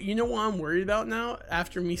 you know what I'm worried about now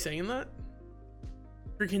after me saying that?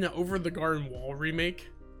 Freaking Over the Garden Wall remake.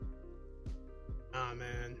 Ah,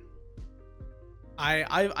 man.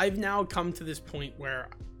 I've now come to this point where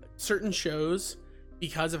certain shows,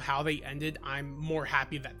 because of how they ended, I'm more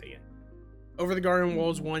happy that they ended. Over the Garden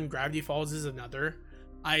Wall is one, Gravity Falls is another.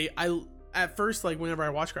 I at first, like, whenever I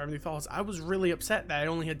watched Gravity Falls, I was really upset that I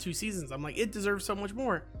only had 2 seasons. I'm like, it deserves so much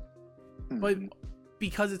more. But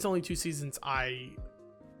because it's only 2 seasons, I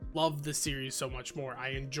love the series so much more. I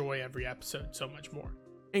enjoy every episode so much more.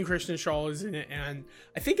 And Kristen Shaw is in it, and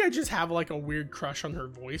I think I just have like a weird crush on her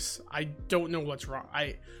voice. I don't know what's wrong.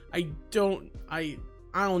 I don't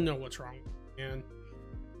know what's wrong, man.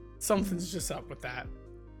 Something's just up with that.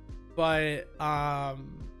 But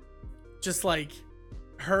just like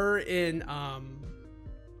her in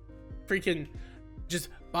freaking just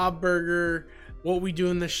Bob Burger, What We Do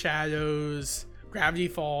in the Shadows, Gravity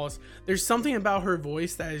Falls. There's something about her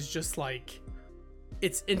voice that is just like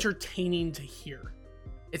it's entertaining to hear.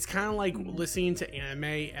 It's kind of like listening to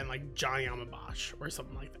anime and like Johnny Yamabash or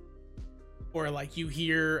something like that. Or like you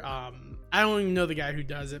hear, I don't even know the guy who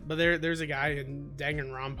does it, but there's a guy in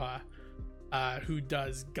Danganronpa who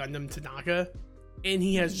does Gundam Tanaka, and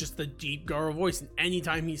he has just the deep Garo voice, and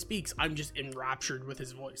anytime he speaks, I'm just enraptured with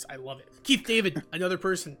his voice. I love it. Keith David, another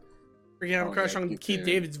person. Freaking have a crush on Keith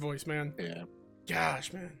David's voice, man. Yeah.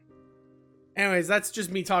 Gosh, man. Anyways, that's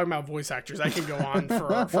just me talking about voice actors. I can go on for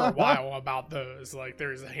a while about those. Like,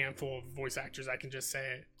 there's a handful of voice actors I can just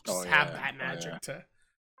say, have that magic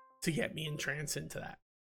to get me entranced into that.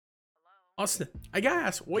 Austin, I gotta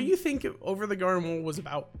ask, what do you think Over the Garden Wall was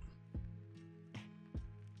about?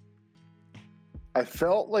 I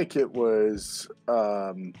felt like it was,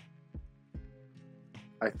 I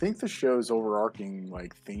think the show's overarching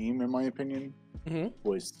like theme, in my opinion,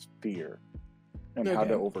 was fear and how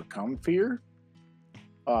to overcome fear,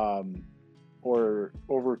 or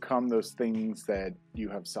overcome those things that you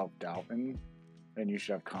have self-doubt in, and you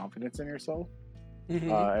should have confidence in yourself.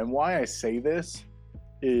 And why I say this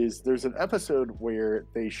is there's an episode where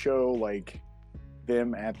they show like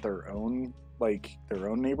them at their own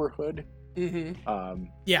neighborhood.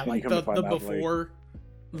 Yeah, like the before,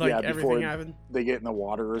 like everything happened. They get in the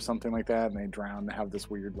water or something like that, and they drown. They have this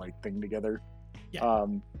weird like thing together. Yeah.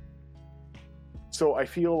 So I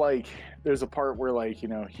feel like there's a part where like, you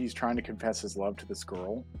know, he's trying to confess his love to this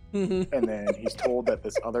girl, and then he's told that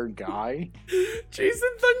this other guy, Jason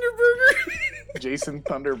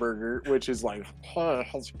Thunderburger, which is like, oh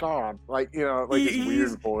God, like, you know, like his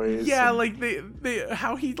weird voice. Yeah, and like they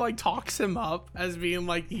how he like talks him up as being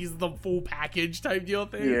like he's the full package type deal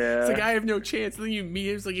thing. Yeah, it's like I have no chance. And then you meet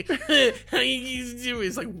him, it's like, how you doing?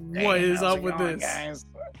 It's like, what is up with this? Guys?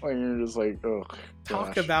 Like, you're just like, oh.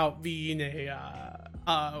 Talk about being a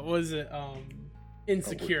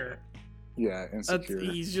insecure. Yeah, insecure.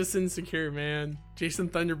 He's just insecure, man. Jason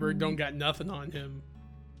Thunderberg don't got nothing on him.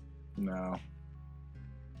 No.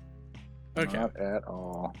 Okay. Not at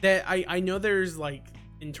all. That I know there's like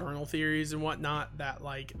internal theories and whatnot that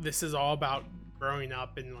like this is all about growing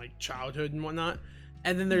up and like childhood and whatnot.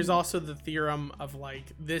 And then there's also the theorem of like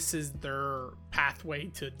this is their pathway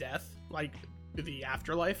to death, like to the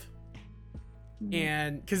afterlife.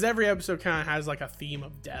 And because every episode kind of has like a theme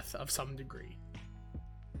of death of some degree.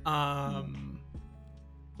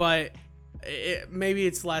 But maybe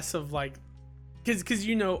it's less of like, because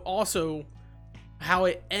you know also how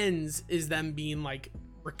it ends is them being like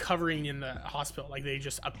recovering in the hospital, like they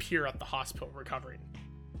just appear at the hospital recovering,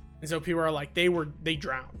 and so people are like they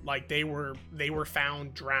drowned, like they were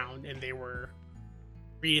found drowned and they were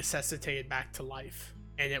resuscitated back to life,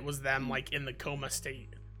 and it was them like in the coma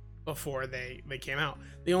state before they came out.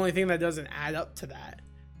 The only thing that doesn't add up to that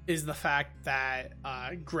is the fact that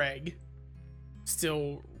Greg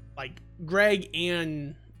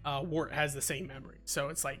and Wart has the same memory, so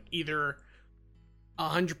it's like either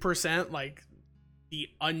 100% like the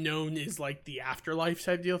unknown is like the afterlife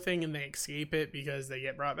type deal thing and they escape it because they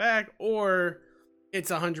get brought back, or it's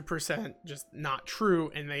 100% just not true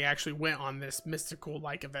and they actually went on this mystical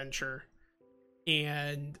like adventure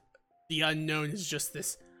and the unknown is just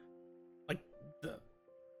this like the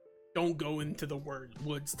don't go into the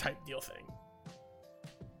woods type deal thing.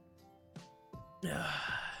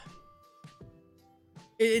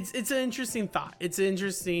 It's an interesting thought. It's an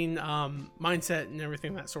interesting mindset and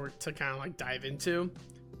everything that sort to kind of like dive into.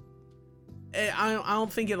 I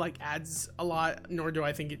don't think it like adds a lot, nor do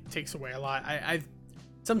I think it takes away a lot. I've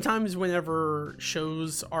sometimes whenever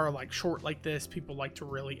shows are like short like this, people like to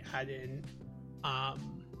really add in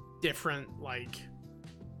different like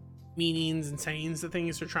meanings and sayings to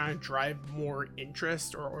things to try and drive more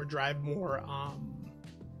interest or drive more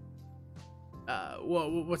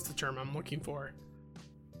what's the term I'm looking for?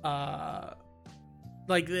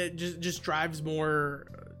 Like it just drives more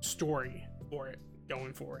story for it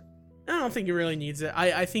going forward. I don't think it really needs it.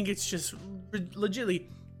 I think it's just legitimately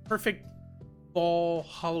perfect fall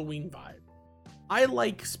Halloween vibe. I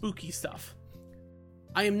like spooky stuff.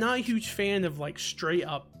 I am not a huge fan of like straight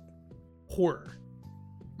up horror,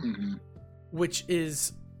 which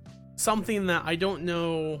is something that I don't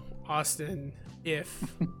know, Austin, if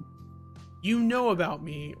you know about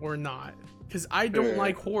me or not, because I don't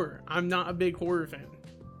like horror. I'm not a big horror fan.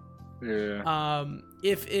 Yeah.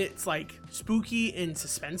 If it's like spooky and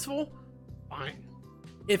suspenseful, fine.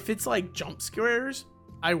 If it's like jump scares,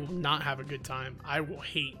 I will not have a good time. I will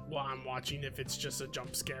hate what I'm watching if it's just a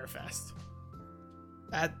jump scare fest.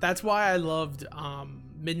 That's why I loved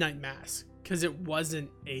Midnight Mass, because it wasn't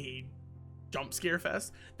a jump scare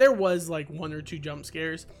fest. There was like one or two jump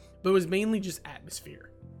scares, but it was mainly just atmosphere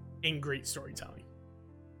and great storytelling.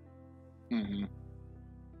 Mm-hmm.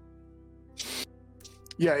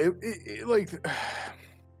 Yeah, it like,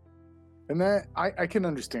 and that I can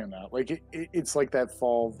understand that. Like it's like that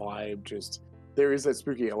fall vibe. Just there is that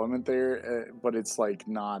spooky element there, but it's like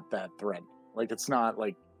not that threatening. Like it's not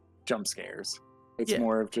like jump scares. It's Yeah.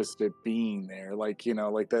 more of just it being there. Like, you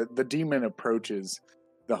know, like the demon approaches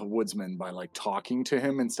the woodsman by like talking to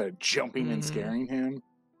him instead of jumping and Mhm. scaring him.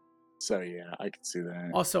 So yeah, I can see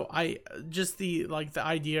that. Also, I just the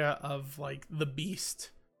idea of like the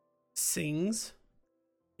beast sings,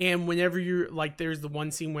 and whenever you're like, there's the one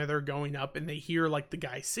scene where they're going up and they hear like the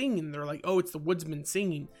guy sing, and they're like, oh, it's the woodsman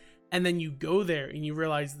singing, and then you go there and you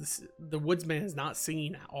realize the woodsman is not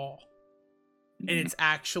singing at all, and it's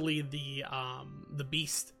actually the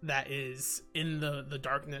beast that is in the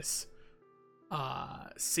darkness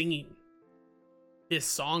singing his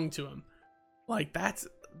song to him. Like that's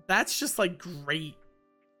just like great.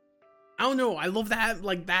 I don't know, I love that.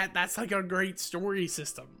 Like that's like a great story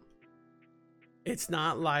system. It's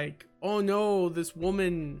not like, oh no, this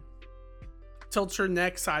woman tilts her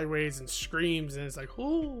neck sideways and screams, and it's like,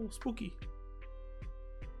 oh, spooky.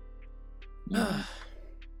 But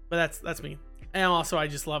that's me. And also, I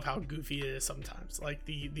just love how goofy it is sometimes. Like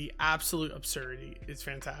the absolute absurdity is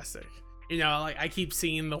fantastic. You know, like I keep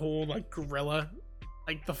seeing the whole like gorilla,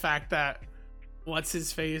 like the fact that what's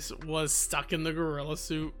his face was stuck in the gorilla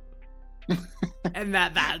suit, and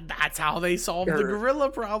that's how they solved the gorilla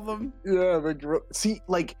problem. Yeah, the gorilla. See,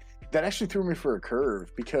 like that actually threw me for a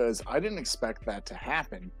curve because I didn't expect that to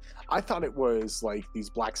happen. I thought it was like these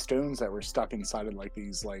black stones that were stuck inside of like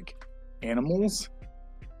these like animals.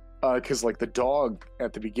 Because like the dog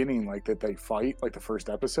at the beginning, like that they fight, like the first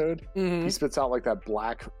episode, he spits out like that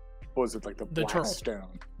black, what was it, like the black turtle.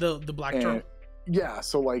 stone, the black turtle. Yeah,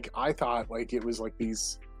 so like I thought like it was like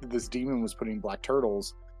this demon was putting black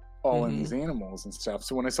turtles all in these animals and stuff.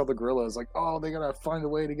 So when I saw the gorilla, I was like, oh, they gotta find a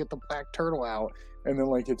way to get the black turtle out, and then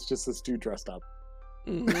like it's just this dude dressed up,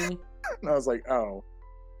 and I was like, oh,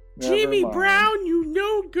 Jimmy Brown, you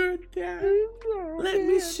no good dad. Let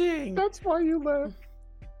me sing. That's why you left.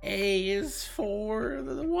 A is for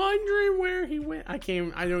the wondering where he went. I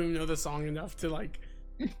don't even know the song enough to like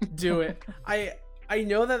do it. I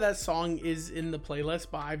know that song is in the playlist,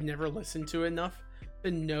 but I've never listened to it enough to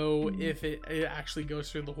know if it actually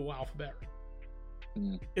goes through the whole alphabet.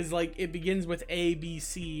 Because like it begins with A, B,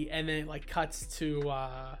 C, and then it like cuts to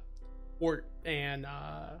Ort and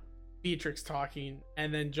Beatrix talking,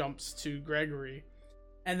 and then jumps to Gregory.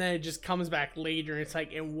 And then it just comes back later, and it's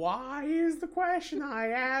like, and why is the question I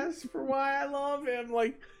asked for why I love him?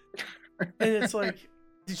 Like, and it's like,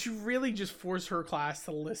 did you really just force her class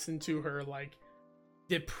to listen to her, like,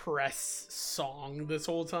 depressed song this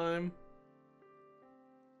whole time?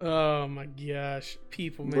 Oh my gosh.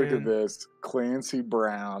 People, man. Look at this. Clancy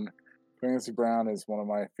Brown. Clancy Brown is one of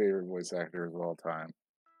my favorite voice actors of all time.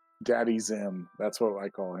 Daddy Zim. That's what I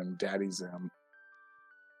call him. Daddy Zim.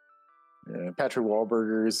 Yeah, Patrick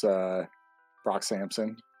Wahlberger's Brock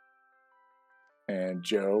Sampson, and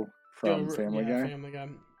Joe from Family Guy. Family Guy.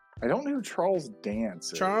 I don't know who Charles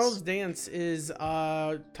Dance is. Charles Dance is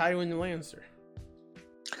Tywin Lannister.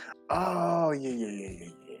 Oh yeah.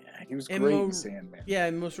 He was great in Sandman.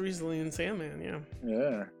 Yeah, most recently in Sandman.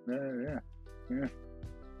 Yeah.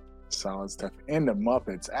 Solid stuff. And the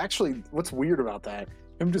Muppets. Actually, what's weird about that?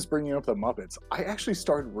 Him just bringing up the Muppets. I actually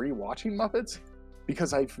started rewatching Muppets.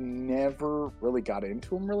 Because I've never really got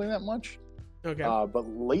into them really that much. Okay. But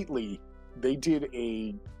lately, they did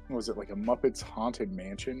a Muppets Haunted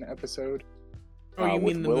Mansion episode? Oh, you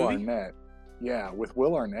mean the Will movie? Arnett. Yeah, with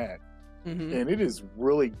Will Arnett. Mm-hmm. And it is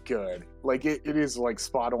really good. Like, it is, like,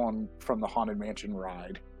 spot on from the Haunted Mansion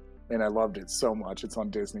ride. And I loved it so much. It's on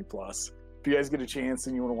Disney+. If you guys get a chance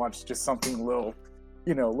and you want to watch just something a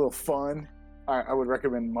little fun, I would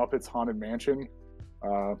recommend Muppets Haunted Mansion.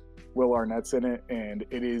 Will Arnett's in it, and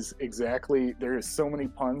it is exactly, there's so many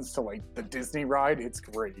puns to like the Disney ride. It's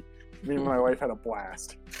great. Me and my wife had a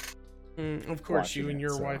blast. Of course, you and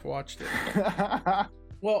your wife watched it.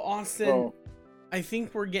 Well, Austin, I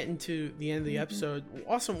think we're getting to the end of the episode.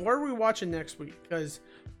 Awesome. What are we watching next week? Because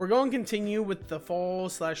we're going to continue with the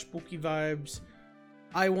fall/spooky vibes.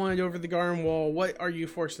 I Wanted Over the Garden Wall. What are you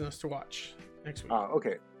forcing us to watch next week?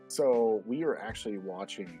 Okay, so we are actually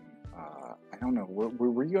watching. I don't know. Were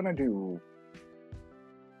we gonna do?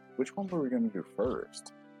 Which one were we gonna do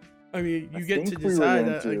first? I mean, you get to decide.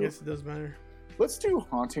 I guess it doesn't matter. Let's do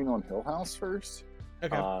Haunting on Hill House first.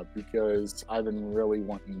 Okay. Because I've been really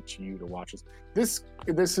wanting you to watch this.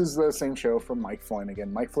 This is the same show from Mike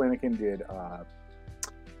Flanagan. Mike Flanagan did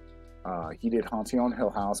he did Haunting on Hill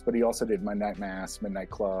House, but he also did Midnight Mass, Midnight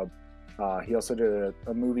Club, He also did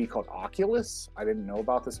a movie called Oculus. I didn't know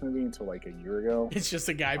about this movie until like a year ago. It's just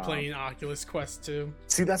a guy playing Oculus Quest 2.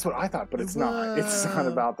 See, that's what I thought, but it's not. It's not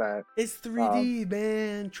about that. It's 3D,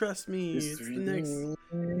 man. Trust me. It's the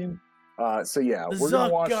next. So yeah, The we're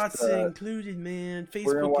gonna watch Zuckgots included, man.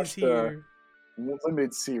 we're gonna Facebook watch is here. the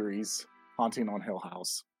limited series Haunting on Hill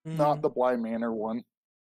House, Mhm. not the Bly Manor one.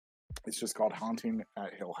 It's just called Haunting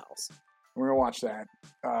at Hill House. We're gonna watch that,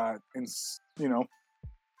 and you know,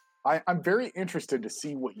 I'm very interested to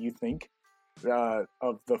see what you think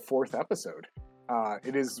of the 4th episode.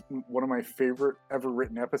 It is one of my favorite ever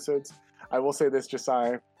written episodes. I will say this,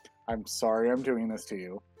 Josiah. I'm sorry I'm doing this to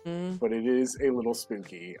you, Mhm. but it is a little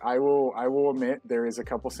spooky. I will admit there is a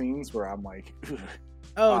couple scenes where I'm like,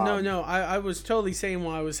 Oh, no. I was totally saying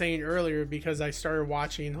what I was saying earlier because I started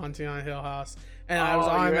watching Haunting on Hill House. And I was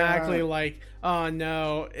automatically like, oh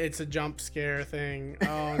no, it's a jump scare thing.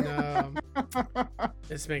 Oh no.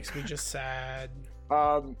 This makes me just sad.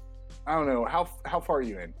 I don't know. How far are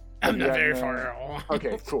you in? I'm not very far at all.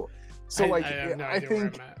 Okay, cool. So like, I have no I idea where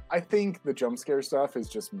think I'm at. I think the jump scare stuff is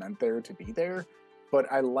just meant there to be there,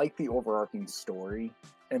 but I like the overarching story.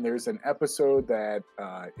 And there's an episode that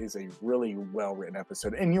is a really well written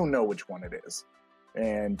episode, and you'll know which one it is.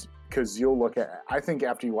 And because you'll look at, I think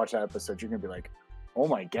after you watch that episode, you're gonna be like, oh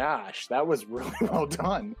my gosh, that was really well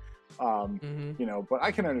done. Mhm. You know, but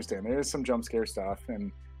I can understand there is some jump scare stuff,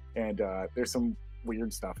 and there's some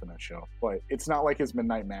weird stuff in that show, but it's not like his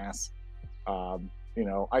Midnight Mass. You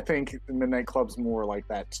know, I think Midnight Club's more like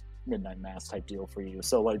that Midnight Mass type deal for you.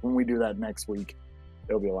 So like when we do that next week,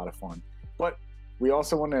 it'll be a lot of fun. But we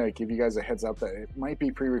also want to give you guys a heads up that it might be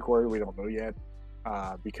pre-recorded. We don't know yet,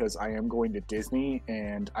 because I am going to Disney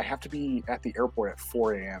and I have to be at the airport at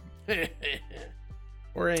 4 a.m.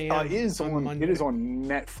 4 a.m. It is on Monday.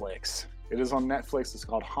 Netflix. It is on Netflix. It's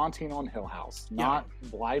called Haunting on Hill House, not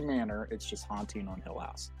Bly Manor. It's just Haunting on Hill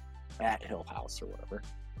House, at Hill House or whatever.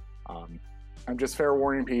 I'm just fair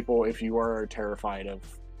warning people, if you are terrified of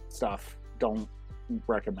stuff, don't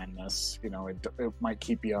recommend this. You know, it might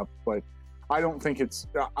keep you up, but I don't think it's.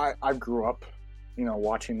 I grew up, you know,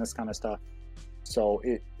 watching this kind of stuff, so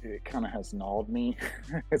it kind of has gnawed me.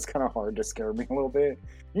 It's kind of hard to scare me a little bit.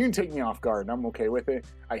 You can take me off guard, and I'm okay with it.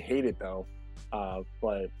 I hate it though,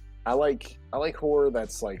 but I like horror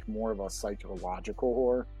that's like more of a psychological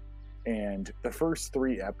horror. And the first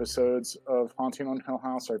 3 episodes of Haunting on Hill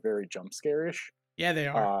House are very jump scare-ish. Yeah, they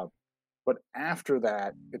are. But after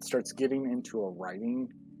that, it starts getting into a writing,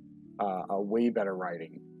 a way better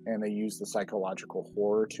writing, and they use the psychological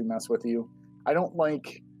horror to mess with you. I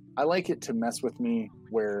like it to mess with me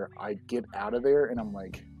where I get out of there and I'm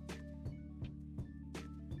like,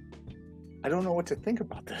 I don't know what to think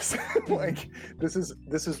about this. Like, this is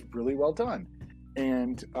really well done.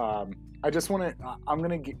 And I just want to. I'm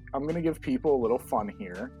gonna give people a little fun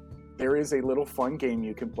here. There is a little fun game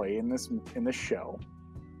you can play in this show,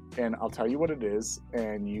 and I'll tell you what it is,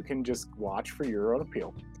 and you can just watch for your own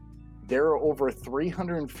appeal. There are over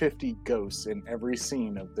 350 ghosts in every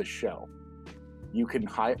scene of the show. You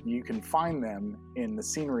can find them in the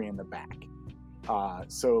scenery in the back.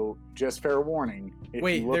 So just fair warning. If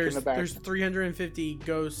Wait, you look in the back, there's 350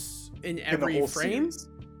 ghosts in every frame? Series.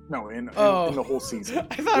 No, in the whole season.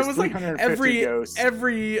 I thought it was like every ghosts.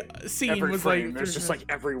 Every scene Every was frame. like There's just like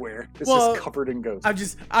everywhere. It's Well, just covered in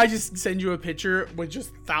ghosts. I just send you a picture with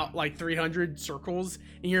just like 300 circles,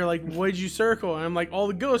 and you're like, "What did you circle?" And I'm like, "All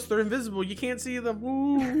the ghosts. They're invisible. You can't see them."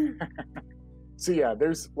 Woo. So yeah,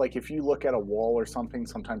 there's like, if you look at a wall or something,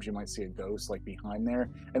 sometimes you might see a ghost like behind there,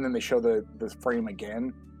 and then they show the frame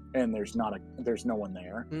again, and there's no one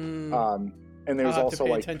there. And there's I'll have also to pay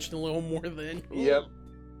like attention a little more then. Yep.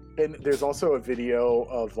 And there's also a video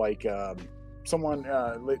of like someone.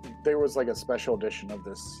 There was like a special edition of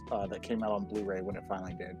this that came out on Blu-ray when it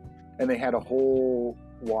finally did, and they had a whole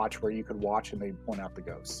watch where you could watch and they point out the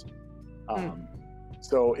ghosts.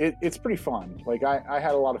 So it's pretty fun. Like I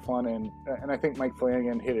had a lot of fun, and I think Mike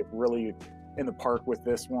Flanagan hit it really in the park with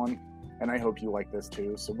this one, and I hope you like this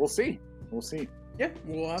too. So we'll see. Yeah,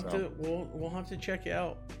 we'll have to check it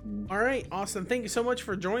out. All right, awesome. Thank you so much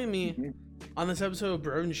for joining me on this episode of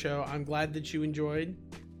Broden Show. I'm glad that you enjoyed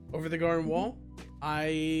Over the Garden Wall.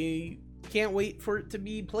 I can't wait for it to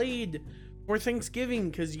be played for Thanksgiving,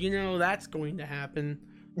 because you know that's going to happen,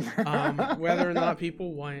 whether or not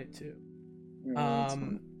people want it to.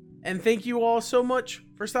 And thank you all so much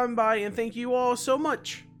for stopping by, and thank you all so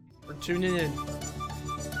much for tuning in.